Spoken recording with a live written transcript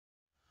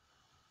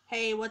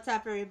Hey, what's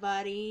up,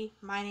 everybody?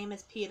 My name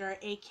is Peter,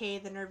 aka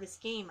The Nervous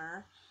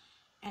Gamer,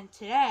 and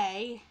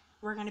today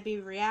we're going to be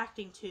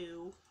reacting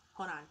to.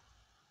 Hold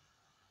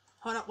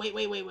on. Wait.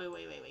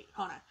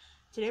 Hold on.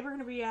 Today we're going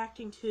to be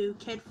reacting to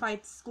kid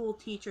fights school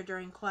teacher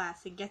during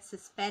class and gets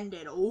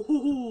suspended.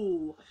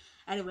 Ooh.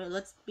 Anyway,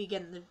 let's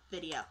begin the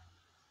video.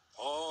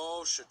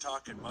 Oh,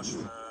 shiitake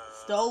mushroom.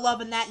 Still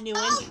loving that new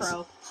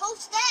intro.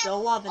 Post that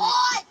Still loving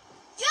on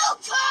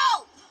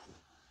YouTube.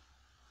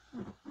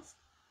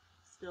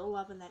 Still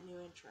loving that new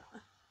intro.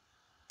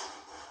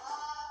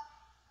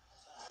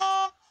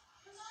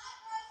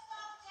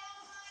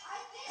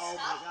 Oh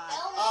my god.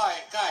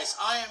 Alright, guys,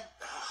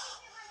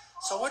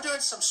 so we're doing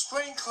some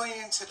spring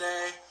cleaning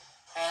today,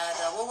 and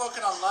we're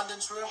working on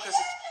London's room because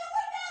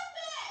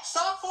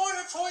stop throwing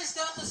her toys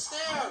down the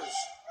stairs.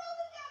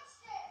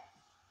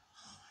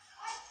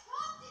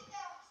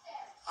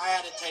 I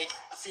had to take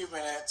a few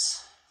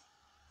minutes,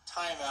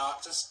 time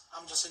out.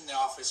 I'm just in the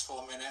office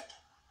for a minute.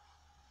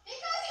 Because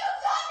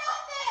you've done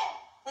nothing.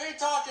 What are you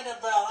talking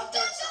about? I'm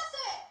doing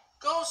Nothing.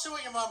 Go see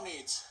what your mom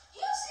needs.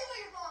 You see what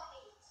your mom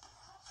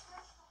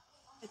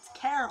needs. It's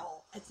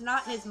Carol. It's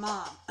not his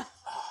mom.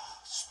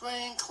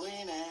 Spring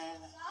cleaning.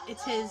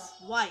 It's his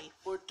wife.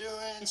 We're doing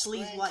It's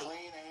spring Lee's wife.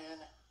 cleaning.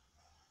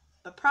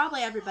 But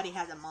probably everybody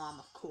has a mom,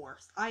 of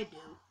course. I do.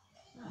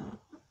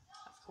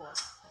 Of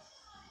course.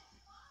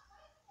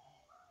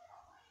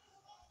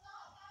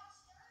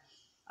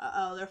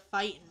 Uh-oh, they're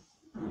fighting.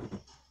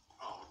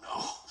 Oh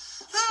no.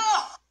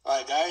 Ah!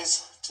 Alright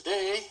guys,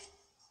 today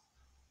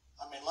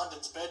I'm in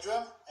London's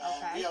bedroom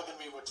and Okay. we are going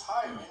to be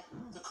retiring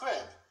the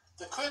crib.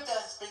 The crib that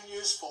has been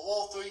used for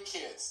all three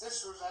kids.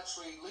 This was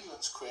actually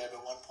Leland's crib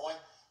at one point,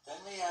 then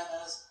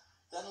Leanna's,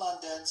 then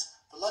London's.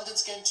 But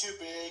London's getting too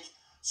big,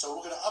 so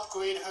we're going to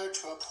upgrade her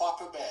to a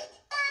proper bed.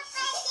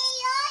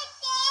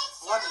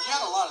 London, you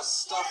had a lot of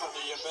stuff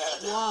under your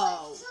bed.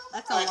 Whoa,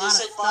 that's a Alright, lot of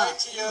say bye stuff.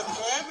 to your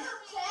crib.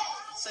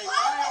 Say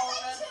bye,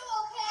 Owen.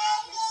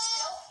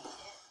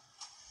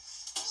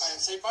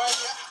 Alright, say bye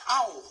to your...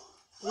 Ow!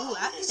 Ooh,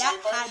 Okay, say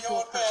that bye had to to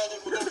your have hurt. bed and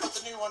we're going to put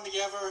the new one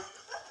together.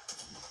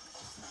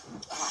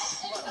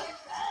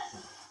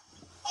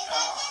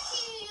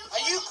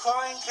 Are you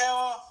crying,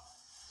 Carol?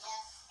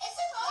 It's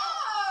a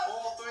dog.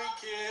 All three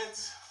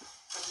kids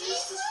have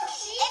used this.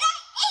 And I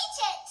ate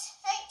it.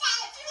 Hey,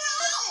 Dad, you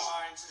know.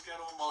 Fine, just get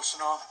all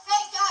emotional.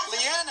 Hey, guys.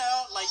 Leanna,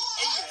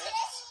 ate it.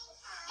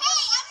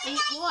 Hey,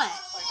 Eat what?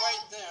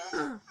 Right there.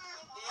 Leanna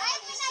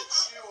used to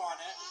chew on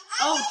it.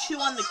 Oh, chew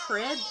on the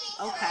crib?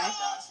 Okay.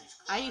 Now she's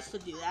I used to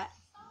do that.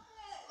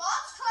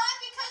 Mom's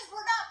crying because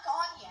we're not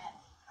gone yet.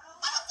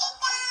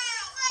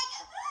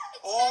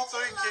 All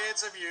three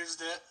kids have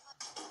used it.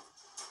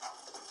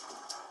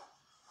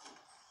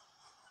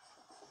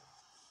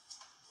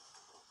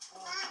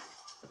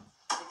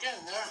 We're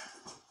getting there.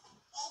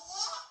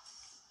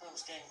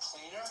 Room's getting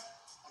cleaner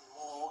and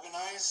more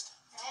organized.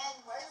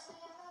 And where's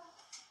Leanna?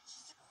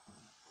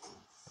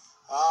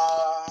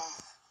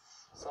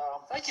 So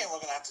I'm thinking we're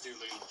gonna have to do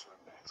Leland's room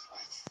next.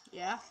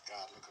 Yeah?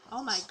 God, look at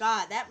Oh my this.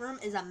 god, that room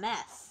is a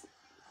mess.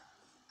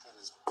 Got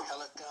his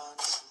pellet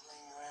guns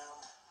laying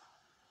around.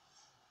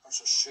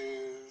 Bunch of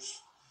shoes.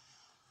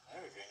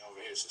 Everything over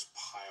here is just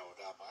piled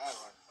up. I don't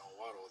even know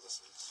what all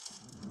this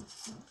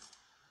is.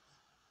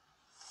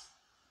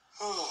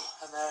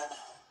 And then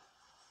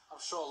I'm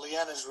sure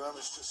Leanna's room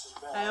is just as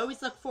bad. I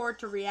always look forward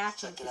to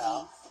reacting Check to it these.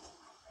 out.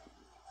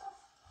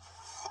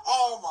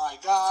 Oh my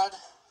god.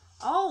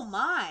 Oh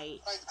my.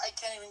 I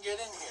can't even get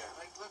in here.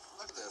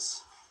 Look at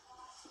this.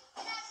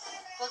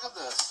 Look at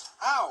this.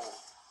 Ow.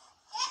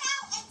 Get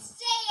out and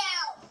stay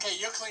out. Okay,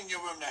 you'll clean your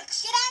room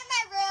next. Get out of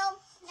my room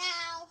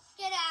now.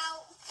 Get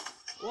out.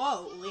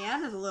 Whoa,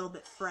 Leanna's a little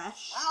bit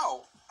fresh.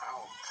 Ow.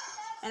 Ow.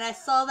 And I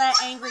saw that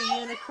angry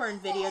unicorn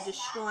video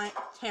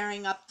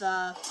tearing up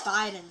the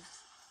Biden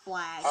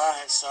flag.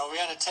 Alright, so we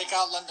had to take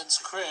out London's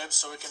crib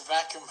so we can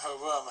vacuum her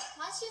room.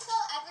 Must you fill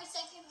every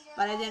second of your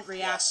But I didn't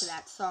react to Yes.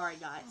 that. Sorry,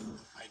 guys.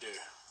 I do.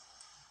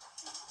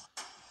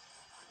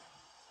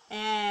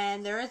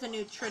 And there is a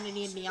new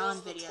Trinity and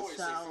Beyond video,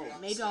 so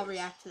maybe I'll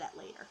react to that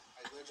later.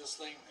 They're just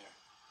laying there.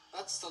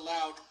 That's the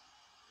loud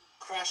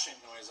crashing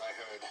noise I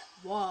heard.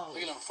 Whoa.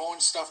 Look at them throwing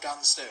stuff down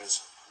the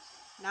stairs.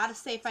 Not a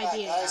safe Alright,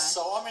 idea, guys, guys.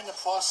 so I'm in the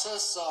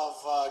process of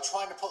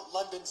trying to put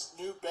London's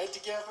new bed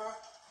together.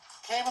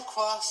 Came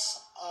across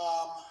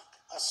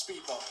a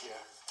speed bump here.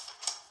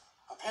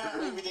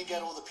 Apparently we didn't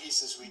get all the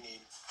pieces we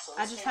need. So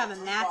I this just came have in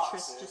a 3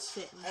 mattress boxes. just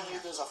sitting Apparently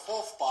here. there's a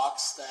 4th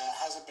box that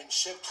hasn't been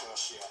shipped to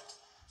us yet.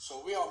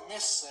 So we are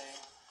missing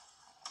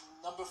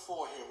number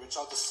 4 here, which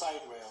are the side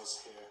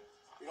rails here.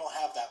 We don't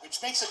have that, which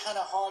makes it kind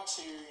of hard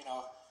to,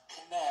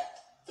 connect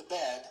the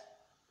bed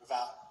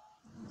without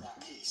that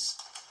piece.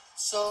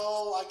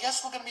 So I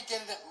guess we're going to be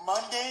getting it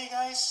Monday,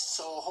 guys.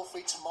 So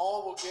hopefully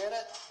tomorrow we'll get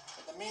it.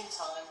 In the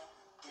meantime,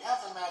 we have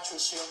the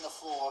mattress here on the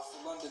floor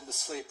for London to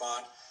sleep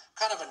on.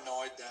 Kind of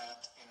annoyed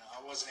that,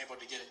 I wasn't able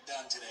to get it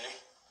done today.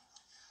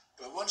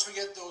 But once we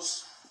get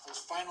those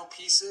final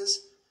pieces,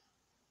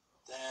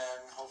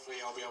 then hopefully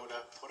I'll be able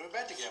to put our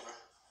bed together.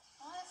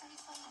 What is he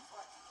playing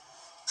for?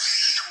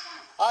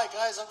 All right,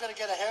 guys, I'm gonna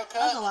get a That was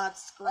haircut. a loud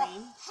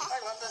scream. Hi,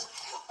 Linda.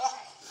 All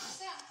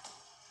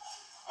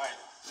right,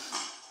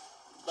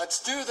 let's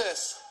do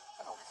this.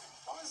 Oh,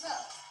 what is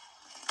that?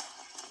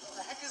 What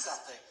the heck is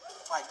that thing?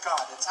 My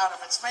God, it's out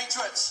of its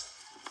matrix.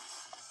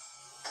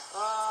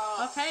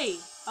 Okay.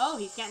 Oh,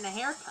 he's getting a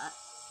haircut.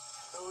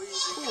 So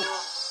easy, girl.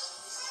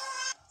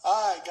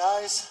 All right,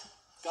 guys,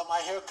 got my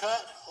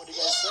haircut. What do you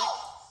guys think?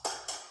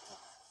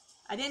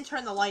 I didn't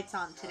turn the lights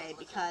on today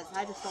because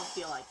I just don't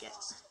feel like it.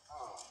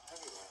 Oh,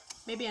 everywhere.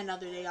 Maybe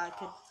another day I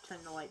could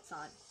turn the lights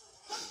on.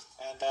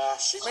 And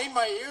she made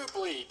my ear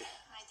bleed.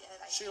 I did.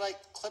 She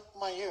like clipped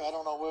my ear. I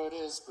don't know where it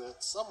is,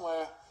 but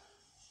somewhere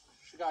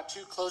she got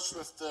too close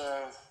with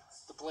the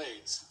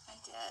blades. I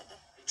did.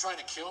 You trying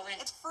to kill me?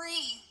 It's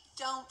free.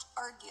 Don't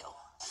argue.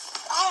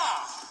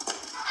 Ah!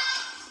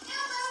 You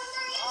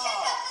loser! You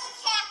took up the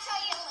cat,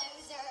 you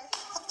loser.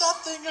 Put that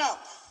thing up.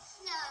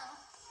 No.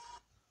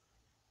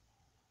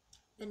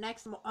 The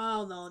next,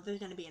 oh no, there's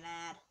gonna be an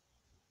ad.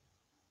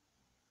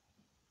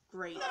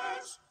 Great.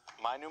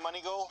 My new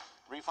money goal?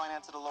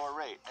 Refinance at a lower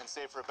rate and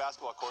save for a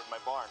basketball court in my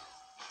barn.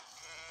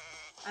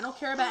 I don't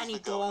care about any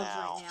Where's the go goals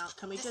now? right now.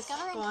 Can we just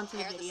Discover and go on to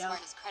the compare video?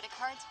 smartest credit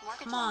cards,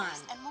 mortgage Come on.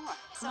 lenders, and more.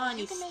 Come on,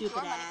 you you can make stupid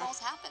your money ad. goals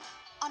happen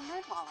on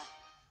NerdWallet.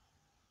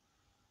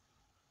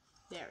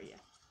 There you.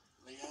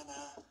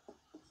 Leanna.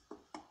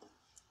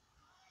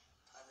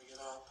 Time to get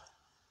up.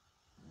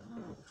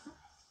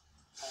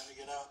 Time to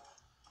get up.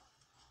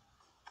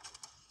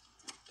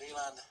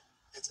 Leland,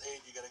 it's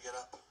 8. You gotta get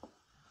up.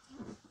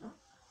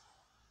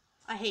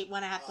 I hate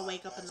when I have to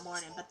wake up in the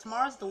morning, but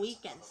tomorrow's the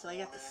weekend, so I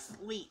get to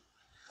sleep.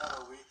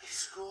 Another week of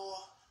school.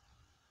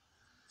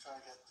 Trying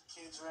to get the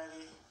kids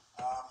ready.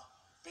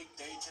 Big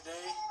day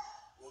today.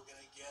 We're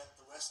gonna get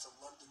the rest of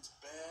London's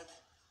bed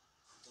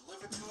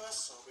delivered to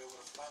us, so we'll be able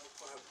to finally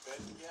put her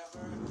bed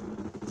together. And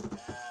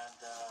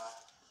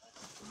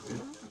right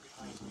up there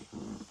behind me.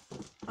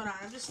 Hold on,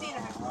 I'm just seeing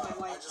if I can put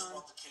my I lights just on.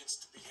 want the kids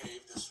to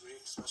behave this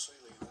week, especially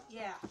Leland.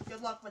 Yeah,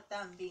 good luck with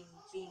them being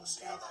We'll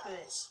see how as that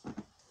good. goes.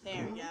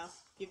 There we go.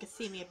 You can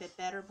see me a bit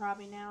better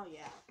probably now.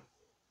 Yeah.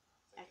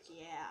 Heck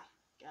yeah,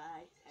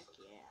 guys. Heck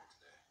yeah.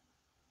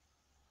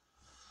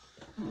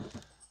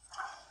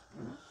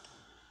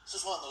 It's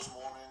just one of those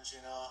mornings,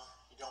 you know.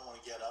 You don't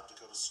want to get up to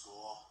go to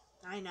school.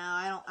 I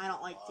know. I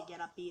don't like to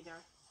get up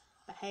either.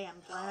 But hey,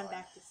 I'm glad I'm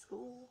back to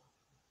school.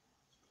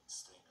 Been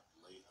staying up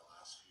late the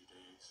last few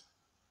days.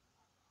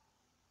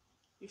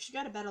 You should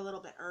go to bed a little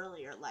bit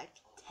earlier, like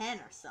 10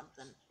 or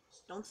something.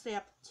 Don't stay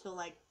up till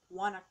like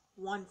 1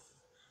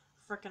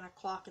 frickin'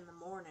 o'clock in the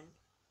morning.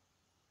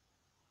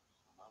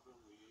 Another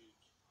week,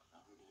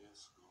 another day of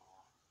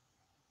school.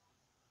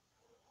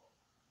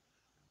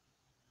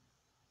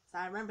 So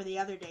I remember the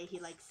other day he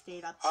like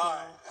stayed up till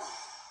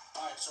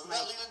Alright, so we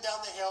got Leland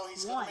down the hill.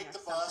 He's 1 gonna or make the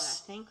something, I bus.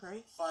 think,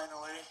 right?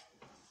 Finally.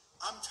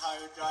 I'm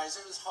tired, guys.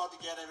 It was hard to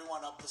get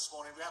everyone up this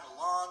morning. We had a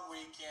long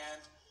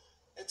weekend.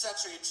 It's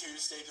actually a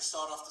Tuesday to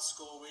start off the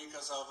school week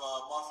because of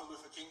Martin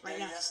Luther King Day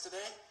Right now.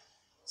 yesterday.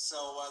 So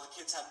the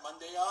kids had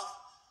Monday off.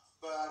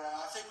 But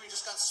I think we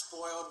just got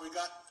spoiled. We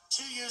got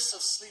 2 years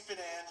of sleeping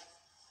in.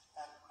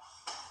 And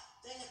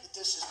dang it, the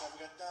dishes never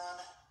got done.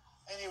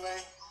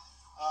 Anyway,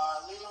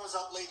 Leland was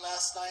up late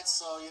last night,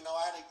 so, you know,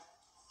 I had to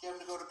get him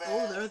to go to bed.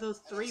 Oh, there are those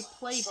And 3 it's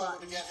play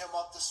struggled to buttons. get him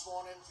up this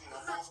morning, you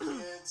know, both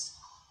kids.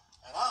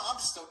 And I'm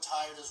still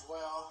tired as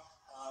well.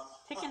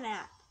 Take a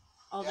nap.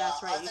 Oh, Yeah,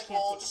 that's right. I You think can't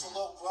we're all take just a a nap.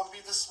 little grumpy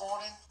this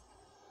morning.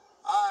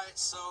 Alright,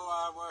 so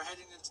we're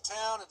heading into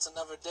town. It's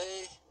another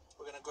day.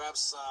 We're gonna grab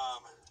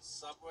some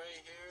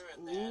Subway here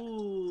and then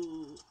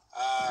Ooh,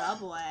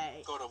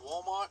 Subway. go to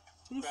Walmart.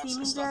 Can you grab see some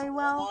me stuff very at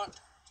well? Walmart.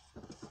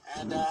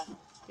 And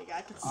Think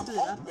I could I'm scoot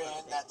up a hoping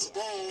little that bit.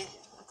 today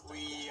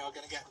we are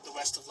gonna get the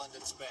rest of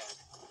London's bed.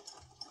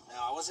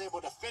 Now I wasn't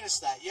able to finish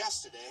that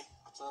yesterday,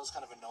 so that was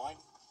kind of annoying.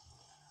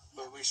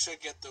 But we should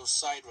get those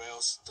side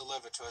rails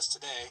delivered to us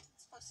today.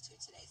 Supposed to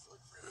today, so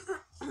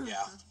look.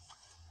 Yeah.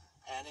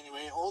 And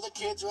anyway, all the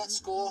kids are at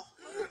school.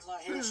 Lynn's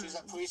not here. She's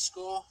at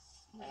preschool.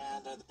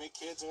 And the big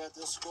kids are at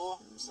this school.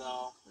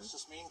 So it's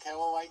just me and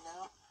Carol right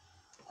now.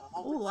 And I'm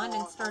hoping Ooh,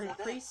 London for started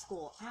another day.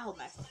 preschool. Ow,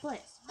 my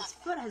foot. This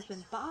foot has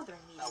been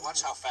bothering me. Now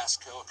watch how fast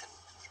Carol can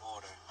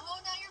order. Oh,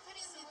 now you're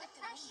putting some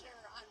pressure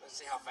on me. Let's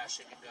see how fast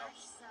she can go.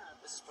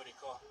 This is pretty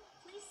cool.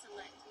 Please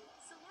select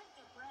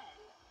the bread.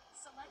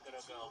 Select Look at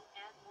her the go. cheese.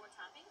 Add more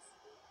toppings.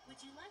 Would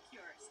you like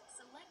yours?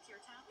 Select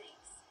your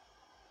toppings.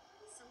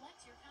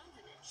 Select your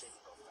condiments. She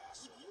can go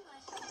faster. Would you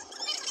like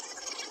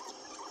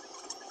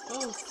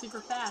Oh,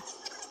 super fast.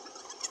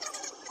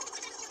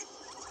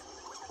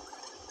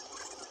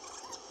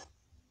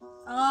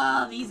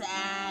 Oh, these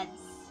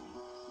ads.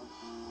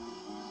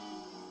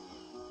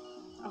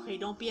 Okay,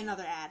 don't be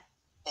another ad.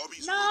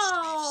 Arby's No!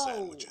 roast beef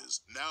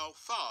sandwiches, now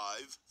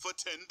 5 for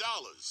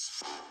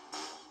 $10.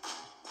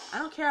 I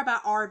don't care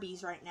about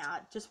Arby's right now. I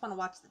just want to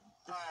watch the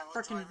Alright, we're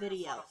frickin' driving in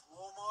video. front of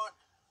Walmart.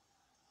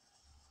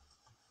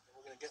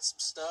 We're gonna get some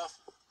stuff.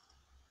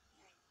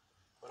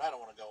 But I don't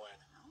want to go in.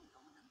 No, I'm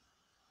going in.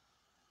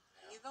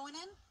 You going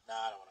in?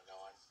 Nah, I don't want to go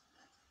in.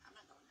 I'm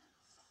not going in.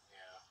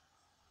 Yeah.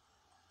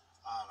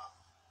 I don't know.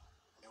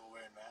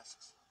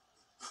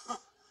 Of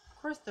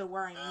course they're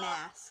wearing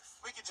masks.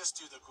 We could just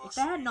do the grocery. If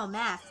they had no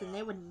masks, then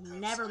they would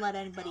never let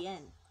anybody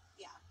in.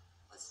 Yeah,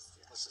 let's just do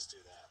that. Let's just do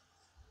that.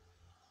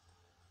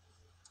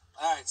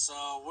 Alright,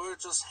 so we're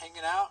just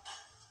hanging out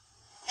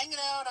at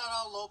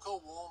our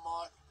local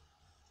Walmart.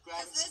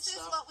 Grabbing Because this some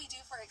is stuff. what we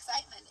do for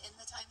excitement in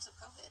the times of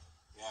COVID.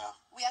 Yeah,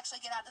 We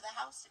actually get out of the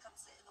house to come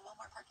sit in the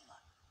Walmart parking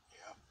lot.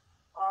 yeah.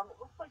 It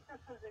looks like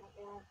this is an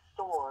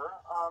in-store.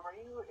 Are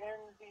you in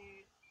the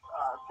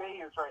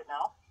bayous right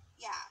now?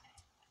 Yeah.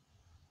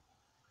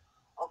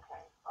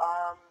 Okay.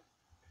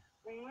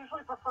 We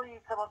usually prefer you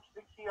come up to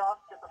the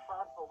kiosk at the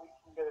front, but we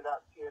can get it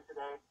out to you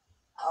today.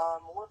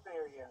 What bay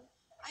are you in?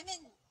 I'm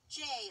in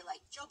J,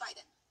 like Joe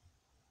Biden.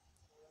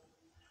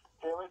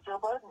 Jay like Joe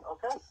Biden?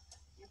 Okay.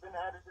 You've been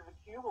added to the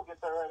queue. We'll get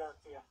that right out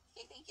to you.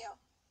 Okay, thank you.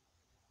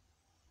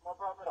 No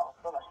problem at all.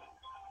 Bye-bye.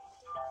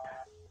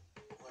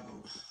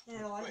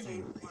 Well, wait,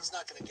 he's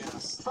not gonna get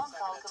us. He's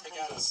Somehow not gonna take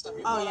out us stuff.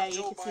 Oh yeah,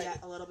 you can see that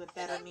a little bit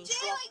better. Me. J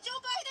like Joe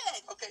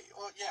Biden. Okay,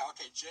 well, yeah,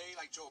 okay, Jay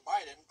like Joe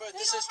Biden, but They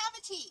this don't is have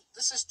a T.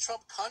 this is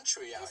Trump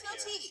country out There's no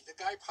here. tea. The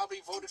guy probably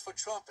voted for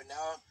Trump, and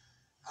now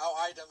our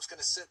item's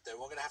gonna sit there.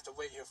 We're gonna have to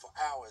wait here for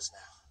hours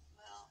now.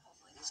 Well,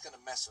 hopefully He's not.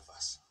 gonna mess with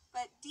us.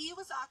 But D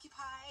was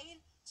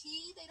occupied.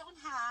 T they don't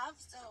have,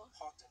 so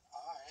Parked an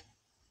I.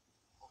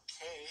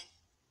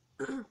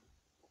 Okay.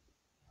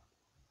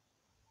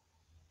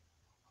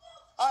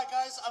 Alright,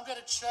 guys, I'm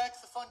gonna check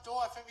the front door.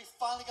 I think we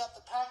finally got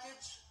the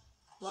package.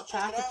 What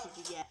Check it package out.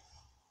 did you get?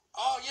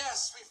 Oh,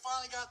 yes, we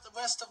finally got the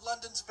rest of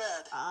London's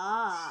bed.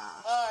 Ah.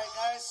 Alright,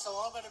 guys, so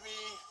I'm gonna be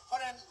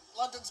putting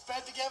London's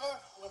bed together.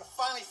 I'm gonna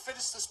finally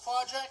finish this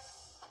project.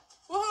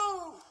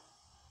 Woohoo!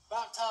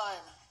 About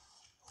time.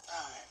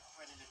 Alright,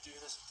 ready to do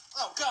this.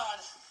 Oh,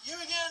 God, you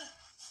again?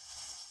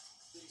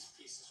 These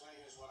pieces right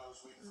here is what I was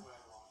waiting for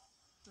everyone.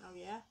 Oh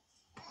yeah.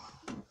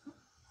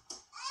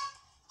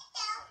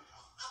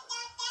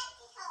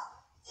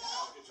 Yeah,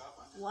 good job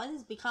on that. One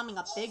is becoming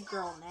a big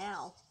girl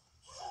now.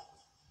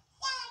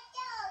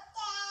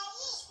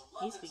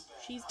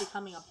 She's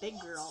becoming a big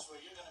girl. This is where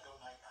you're gonna go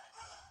night-night.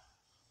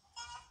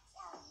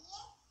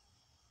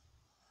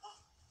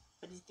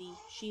 But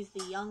she's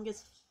the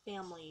youngest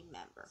family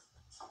member.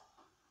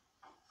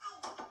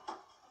 Okay.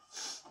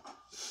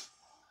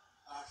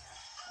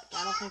 Like,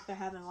 I don't think they're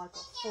having like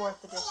a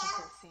 4th edition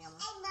to the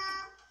family.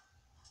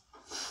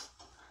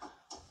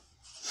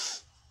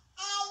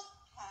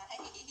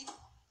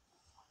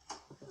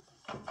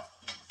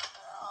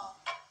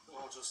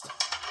 We'll just...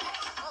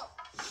 oh.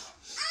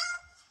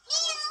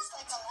 It's just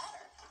like a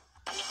ladder.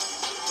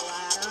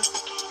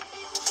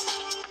 Ladder.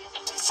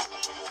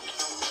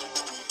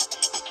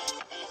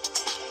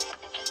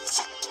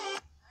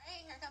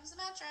 Alright, here comes the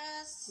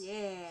mattress.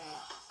 Yeah.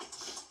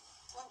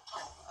 Whoa,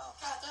 oh.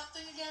 God, that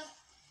thing again?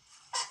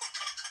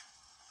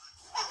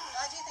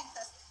 I do think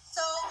this.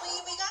 So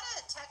we got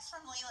a text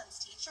from Leland's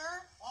teacher.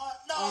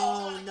 What? No!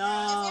 Oh And we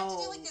have to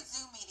do no. like a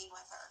Zoom meeting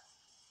with her.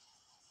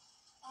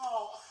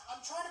 Oh, I'm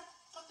trying to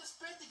put this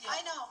bed together. I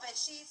know, but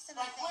she sent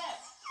a Like thing. when?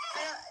 I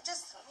don't,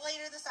 just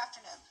later this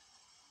afternoon.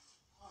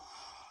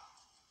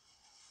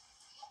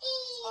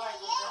 Alright,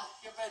 Linda,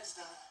 your bed's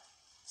done.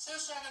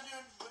 Seriously,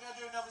 we're gonna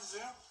do another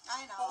Zoom?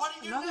 I know. But what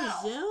do you do Another now?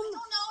 I Zoom?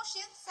 don't know.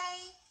 She didn't say.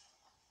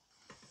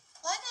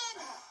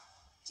 London,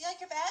 do you like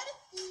your bed?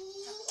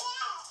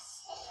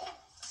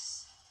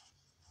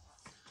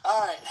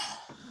 Alright.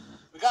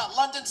 We got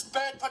London's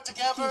bed put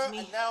together, Excuse me.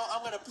 and now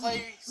I'm gonna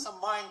play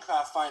some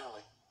Minecraft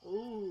finally.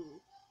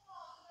 Ooh.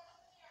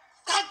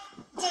 God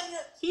dang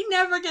it! He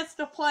never gets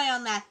to play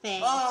on that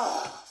thing.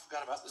 Oh,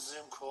 forgot about the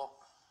Zoom call.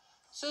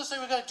 Seriously,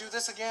 we gotta do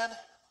this again?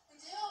 We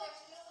do. We have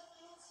to do it with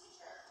Leland's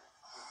teacher.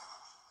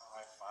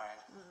 Alright,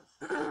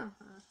 fine.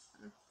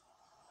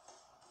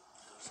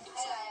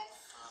 Hey guys.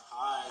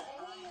 Hi.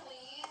 Hey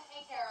Lee.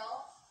 Hey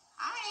Carol.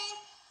 Hi.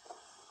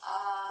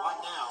 What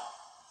now?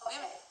 We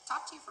haven't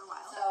talked to you for a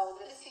while. So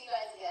good to see you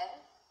guys again.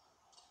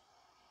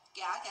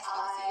 Yeah, I guess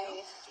we'll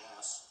see you.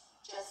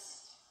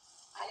 Yes.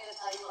 I need to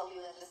tell you what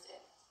Leland just did.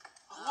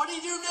 What do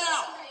you do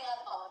now? Somebody on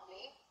the phone with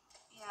me.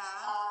 Yeah.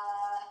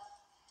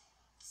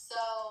 So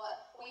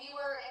we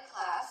were in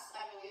class.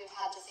 I mean, we've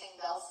had the same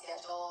bell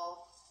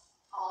schedule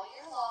all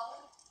year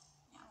long,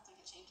 Yeah, I don't think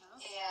it changes.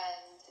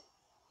 and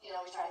you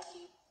know, we try to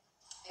keep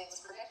things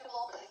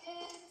predictable for the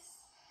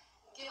kids.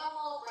 Give them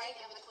a little break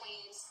in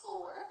between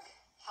schoolwork.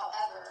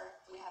 However,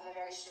 we have a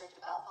very strict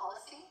bell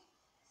policy,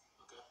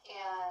 Okay.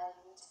 and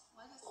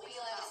What is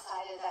Leland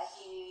decided that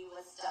he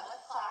was done with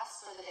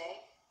class for the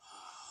day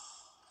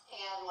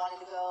and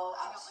wanted to go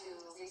out to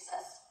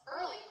recess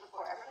early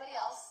before everybody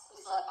else.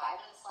 We still had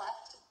 5 minutes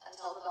left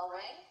until the bell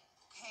rang,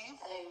 Okay.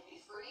 and they would be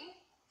free.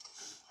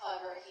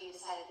 However, he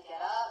decided to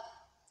get up,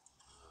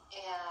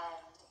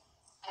 and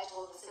I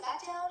told him to sit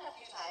back down a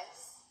few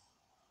times,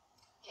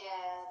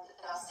 and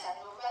I was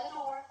standing over by the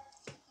door,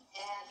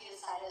 and he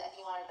decided that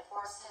he wanted to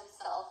force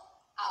himself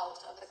out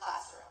of the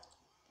classroom,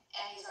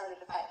 and he started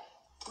to fight me.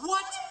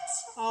 What?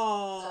 So he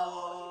pulled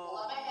Oh.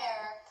 out my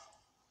hair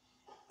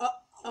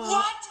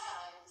What?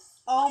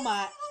 times. Oh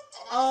my. And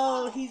that's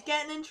Oh, all. he's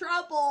getting in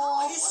trouble.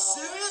 Are you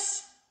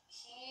serious?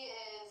 He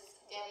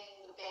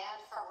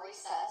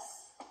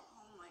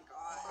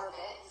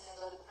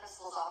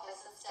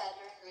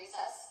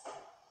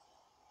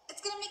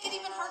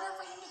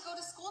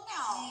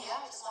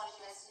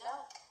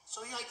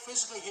So he like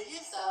physically hit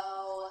you?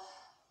 So,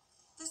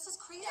 This is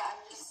crazy. yeah,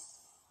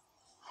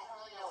 I don't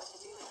really know what to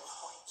do at this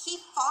point. He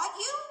fought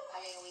you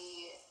I mean,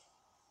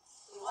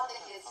 we want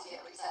the kids to get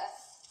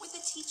recess, with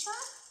the teacher?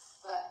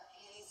 but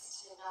he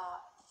needs to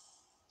not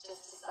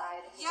just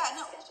decide his Yeah,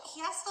 own no, schedule. he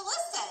has to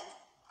listen.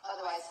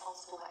 Otherwise,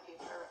 homeschool might be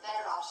a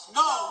better option.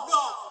 No.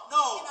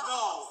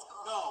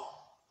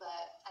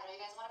 But I know you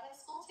guys want him in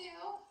school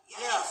too.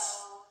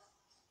 Yes. So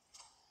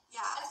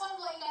Yeah. I just wanted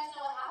to let you guys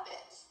know what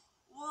happened.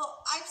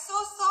 Well, I'm so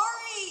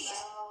sorry.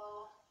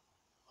 So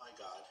My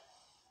God.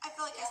 I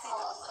feel like I say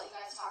I'll that. just let you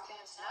guys talk to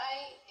him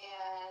tonight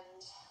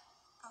and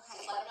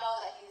Okay. just let him know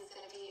that he's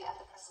going to be at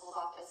the principal's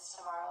office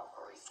tomorrow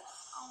for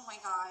recess. Oh my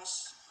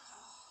gosh.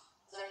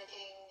 Is there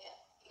anything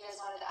you guys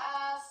wanted to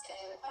ask?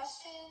 Any other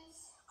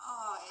questions?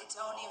 Oh, I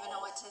don't even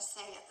know what to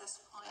say at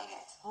this point.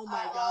 Okay. Oh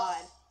my Alright, well,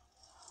 God.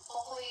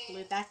 Hopefully,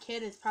 Dude, that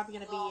kid is probably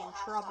gonna be we'll in have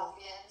to trouble.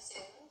 talk again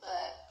soon,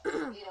 but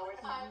you know where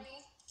to find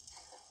me.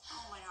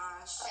 Oh my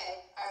gosh. Okay.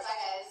 All right. Bye,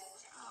 guys.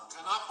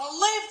 Cannot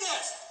believe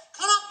this.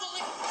 Cannot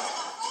believe.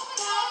 Oh my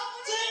God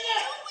what dang are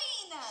it. you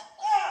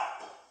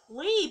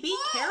doing? Lee, be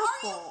What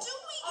careful. are you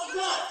doing? I'm You're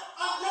done. just-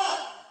 I'm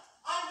done.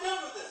 I'm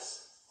done with this.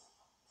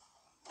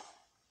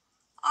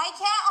 I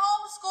can't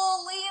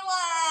homeschool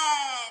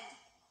Leland.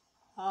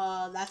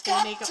 That's gonna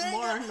God make it dang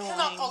more it.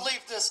 Cannot annoying.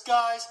 believe this,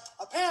 guys.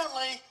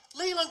 Apparently,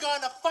 Leland got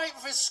in a fight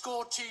with his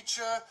school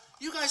teacher.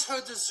 You guys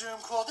heard the Zoom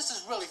call. This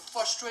is really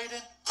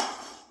frustrating.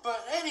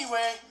 But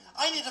anyway,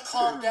 I need to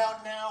calm down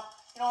now.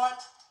 You know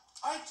what?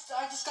 I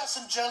just got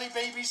some jelly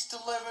babies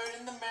delivered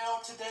in the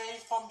mail today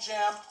from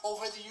Jam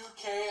over the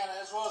UK, and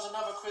as well as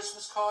another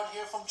Christmas card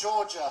here from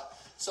Georgia.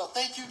 So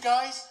thank you,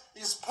 guys.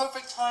 This is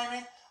perfect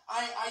timing.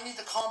 I need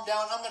to calm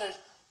down. I'm going to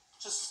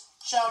just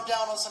chow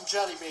down on some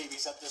jelly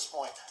babies at this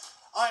point.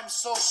 I'm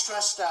so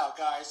stressed out,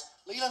 guys.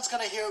 Leland's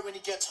going to hear it when he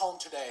gets home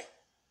today.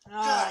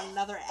 Oh,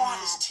 another Fought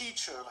his ad.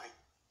 teacher. Like,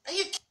 are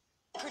you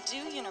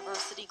Purdue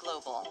University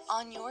Global.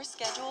 On your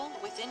schedule,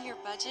 within your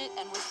budget,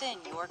 and within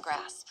your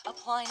grasp.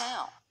 Apply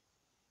now.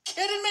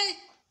 kidding me?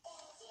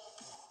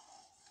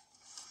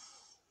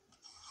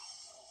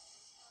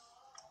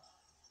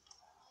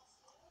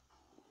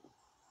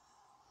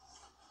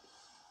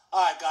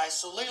 Alright, guys,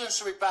 so Leland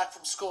should be back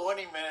from school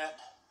any minute.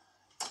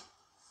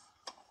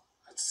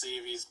 Let's see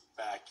if he's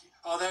back.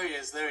 Oh, there he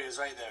is,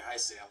 right there. I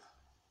see him.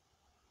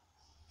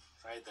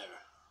 Right there.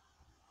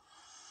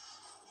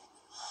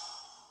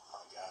 Oh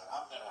my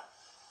God,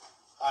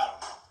 I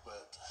don't know,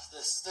 but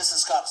this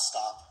has got to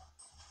stop.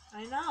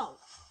 I know.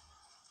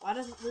 Why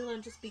doesn't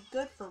Leland just be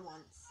good for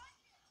once?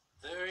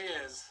 There he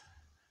is.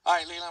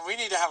 Alright, Leland, we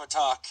need to have a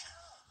talk.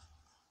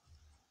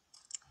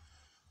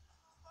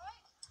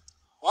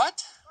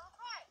 What?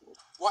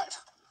 What?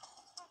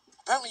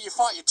 Apparently you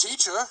fought your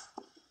teacher.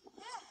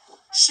 Yeah.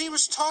 She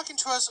was talking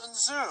to us on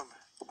Zoom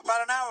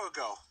about an hour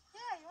ago.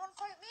 Yeah, you want to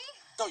fight me?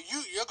 No,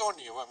 you're going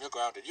to your room. You're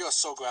grounded. You are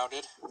so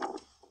grounded.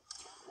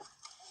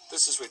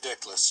 This is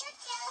ridiculous.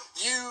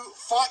 You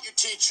fought your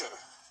teacher.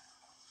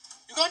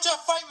 You got into a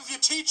fight with your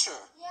teacher.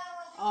 Yeah.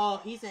 Oh,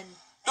 he's in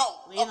No,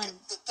 Leland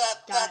okay,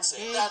 got that's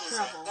in it. big That is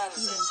trouble. it. That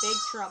He's is in it. big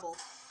trouble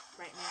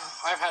right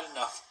now. I've had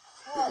enough.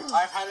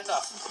 I've had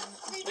enough.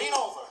 Lean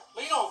over.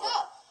 Lean over.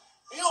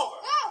 Lean over.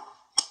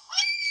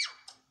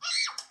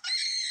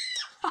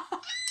 Don't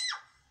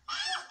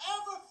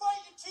ever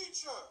fight your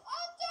teacher.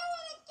 I'll do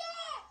it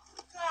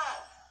again. God.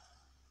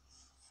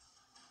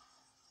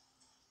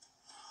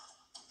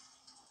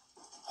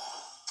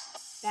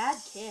 Bad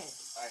kid.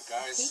 All right,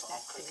 guys. hate So that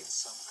I'm cooking kid.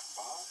 some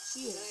kebabs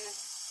He is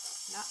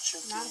today. not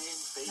Chicken, not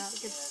bacon, not a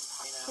good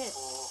kid.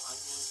 pineapple,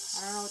 onions.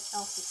 I don't know what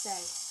else to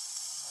say.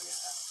 Oh, yeah,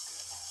 that was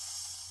good.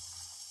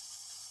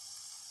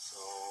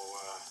 So,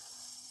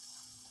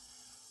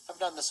 I've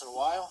done this in a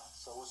while,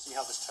 so we'll see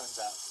how this turns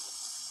out.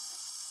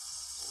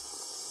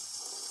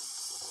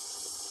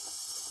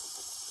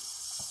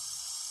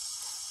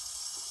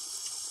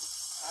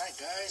 Alright,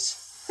 guys.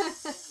 I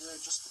think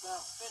they're just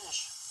about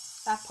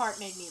finished. That part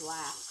made me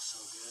laugh. Looks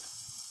so good.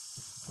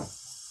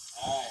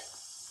 Alright.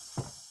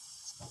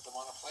 Let's put them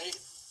on a plate.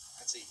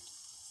 Let's eat.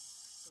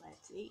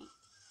 Let's eat.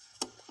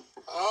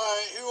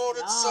 Alright, who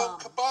ordered some Yum.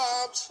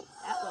 kebabs?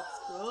 That looks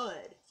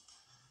good.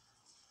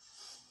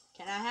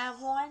 Can I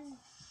have one?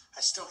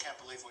 I still can't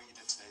believe what you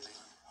did today,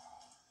 Leland.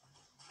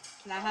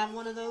 Can I have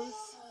one of those?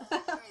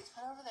 Alright,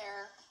 put over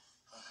there.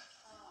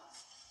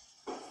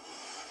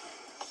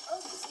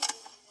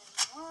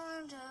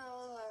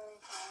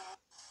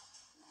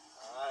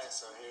 Alright,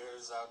 so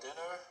here's our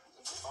dinner,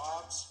 the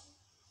kebabs,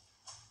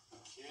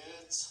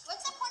 kids.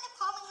 What's the point of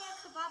calling it a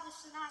kebab if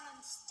it's not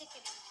on stick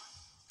anymore?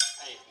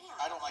 Hey,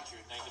 I don't like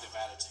your negative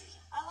attitude.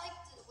 I like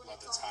it when Love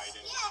it's the on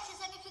tie-in. Yeah, because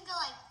then you can go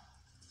like.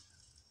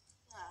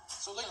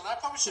 So, Leland, I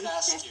probably should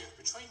ask you,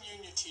 between you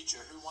and your teacher,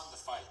 who won the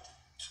fight?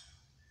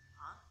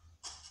 Huh?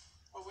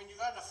 Well, when you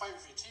got in a fight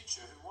with your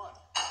teacher, who won?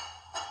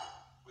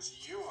 Was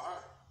it you or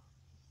her?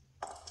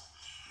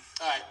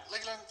 Alright,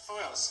 Leland, for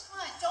reals.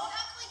 Come on, don't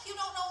act like you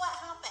don't know what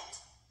happened.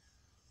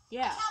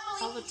 Yeah, I can't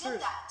tell believe the you did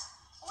truth. that.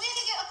 We had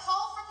to get a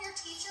call from your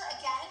teacher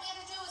again. We had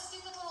to do a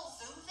stupid little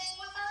Zoom thing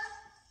with her.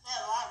 Yeah,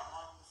 well, I don't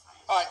know.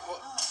 Alright,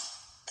 well,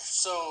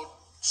 so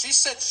she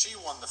said she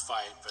won the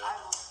fight, but. I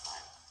won the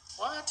fight.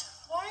 What?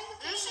 Why are you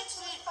getting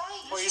into a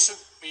fight? Well, you should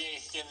be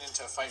getting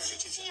into a fight with your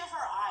teacher. See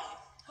her eye.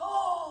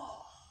 Oh,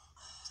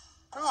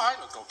 I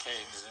look okay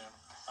in Zoom.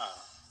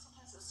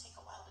 Sometimes those take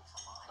a while to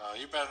come on.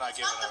 You better not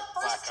give Not her the a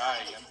first black time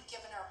eye that again. you've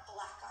given her a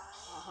black eye.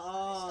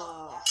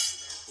 Oh.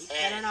 He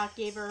Hey. better not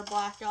give her a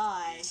black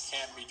eye. You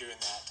can't be doing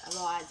that.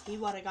 Otherwise, he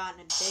would have gotten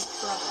in big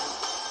trouble.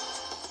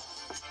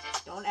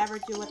 Don't ever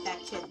do what that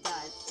kid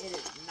does. It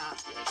is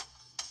not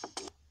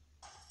good.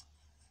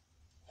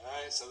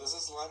 Alright, so this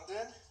is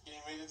London getting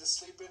ready to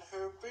sleep in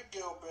her big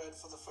girl bed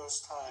for the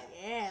first time.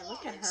 Yeah,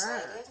 look at her.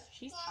 Excited?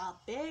 She's a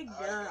big Alright,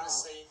 girl. gonna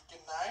say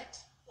goodnight.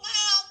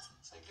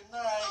 Say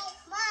goodnight.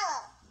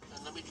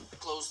 And let me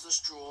close this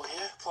drawer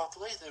here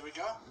properly. There we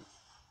go.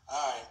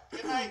 Alright.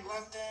 Good night,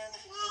 London.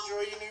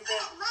 Enjoy your new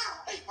bed.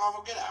 Hey,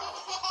 Marvel, get out.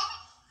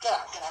 Get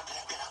out, get out, get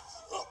out, get out.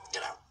 Oh,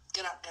 get out,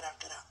 get out, get out,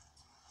 get out.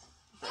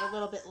 Is there a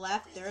little bit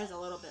left? There is a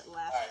little bit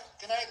left. Alright.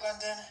 Good night,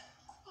 London.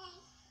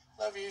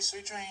 Love you.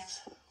 Sweet dreams.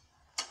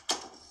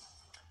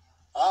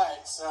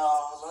 Alright,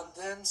 so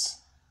London's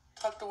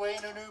tucked away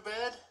in her new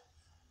bed.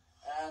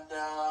 And,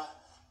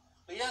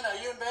 Leanna, are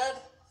you in bed?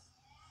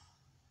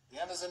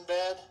 Leanna's in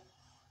bed.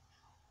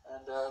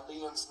 And,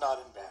 Leland's not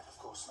in bed. Of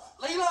course not.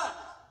 Leland!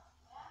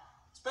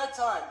 It's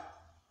bedtime.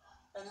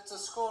 And it's a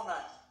school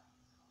night.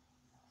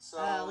 So,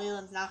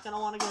 Leland's not going to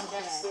want to go to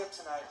can't stay bed. up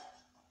tonight.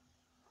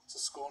 It's a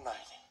school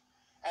night.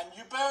 And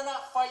you better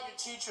not fight your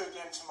teacher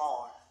again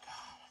tomorrow. God,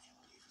 I can't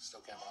believe it.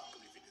 Still can't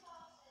believe he did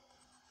that.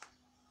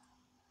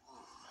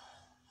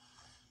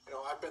 You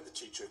know, I bet the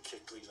teacher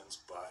kicked Leland's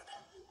butt.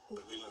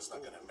 But Leland's not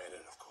going to admit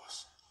it, of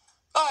course.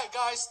 Alright,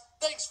 guys.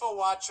 Thanks for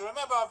watching.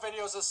 Remember our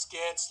videos are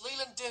skits.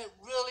 Leland didn't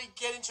really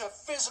get into a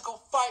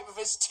physical fight with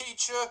his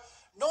teacher.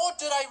 Nor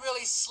did I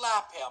really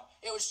slap him.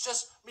 It was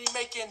just me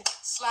making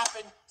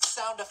slapping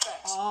sound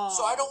effects.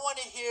 So I don't want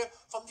to hear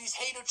from these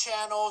hater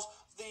channels,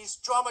 these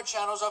drama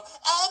channels of,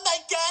 oh my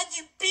God,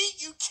 you beat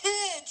you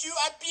kids, you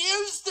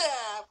abused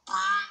them.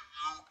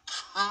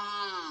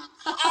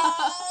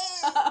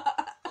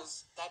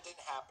 Because that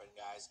didn't happen,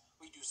 guys.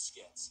 We do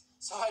skits.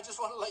 So I just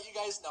want to let you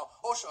guys know.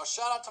 Also, a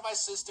shout out to my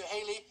sister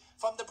Haley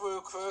from the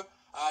Brew Crew.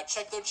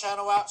 Check their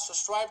channel out.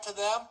 Subscribe to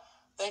them.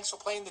 Thanks for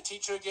playing the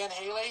teacher again,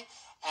 Haley.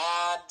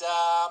 And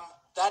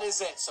that is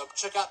it. So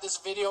check out this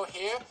video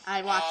here.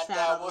 I watched and,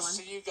 that other we'll one.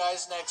 see you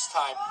guys next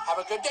time. Have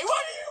a good day.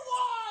 What do you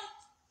want?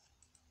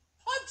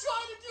 I'm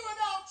trying to do an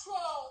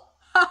outro.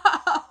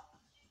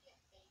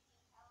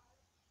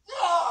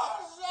 Oh,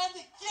 and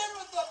again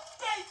with the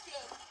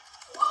bacon.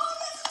 Oh,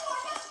 that's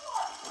more.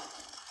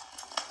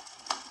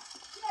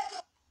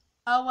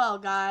 Oh well,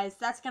 guys,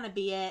 that's going to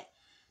be it.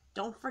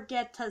 Don't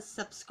forget to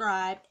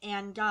subscribe.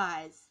 And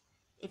guys,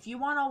 if you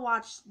want to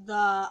watch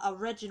the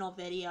original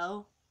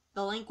video,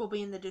 the link will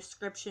be in the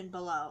description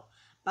below.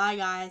 Bye,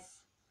 guys.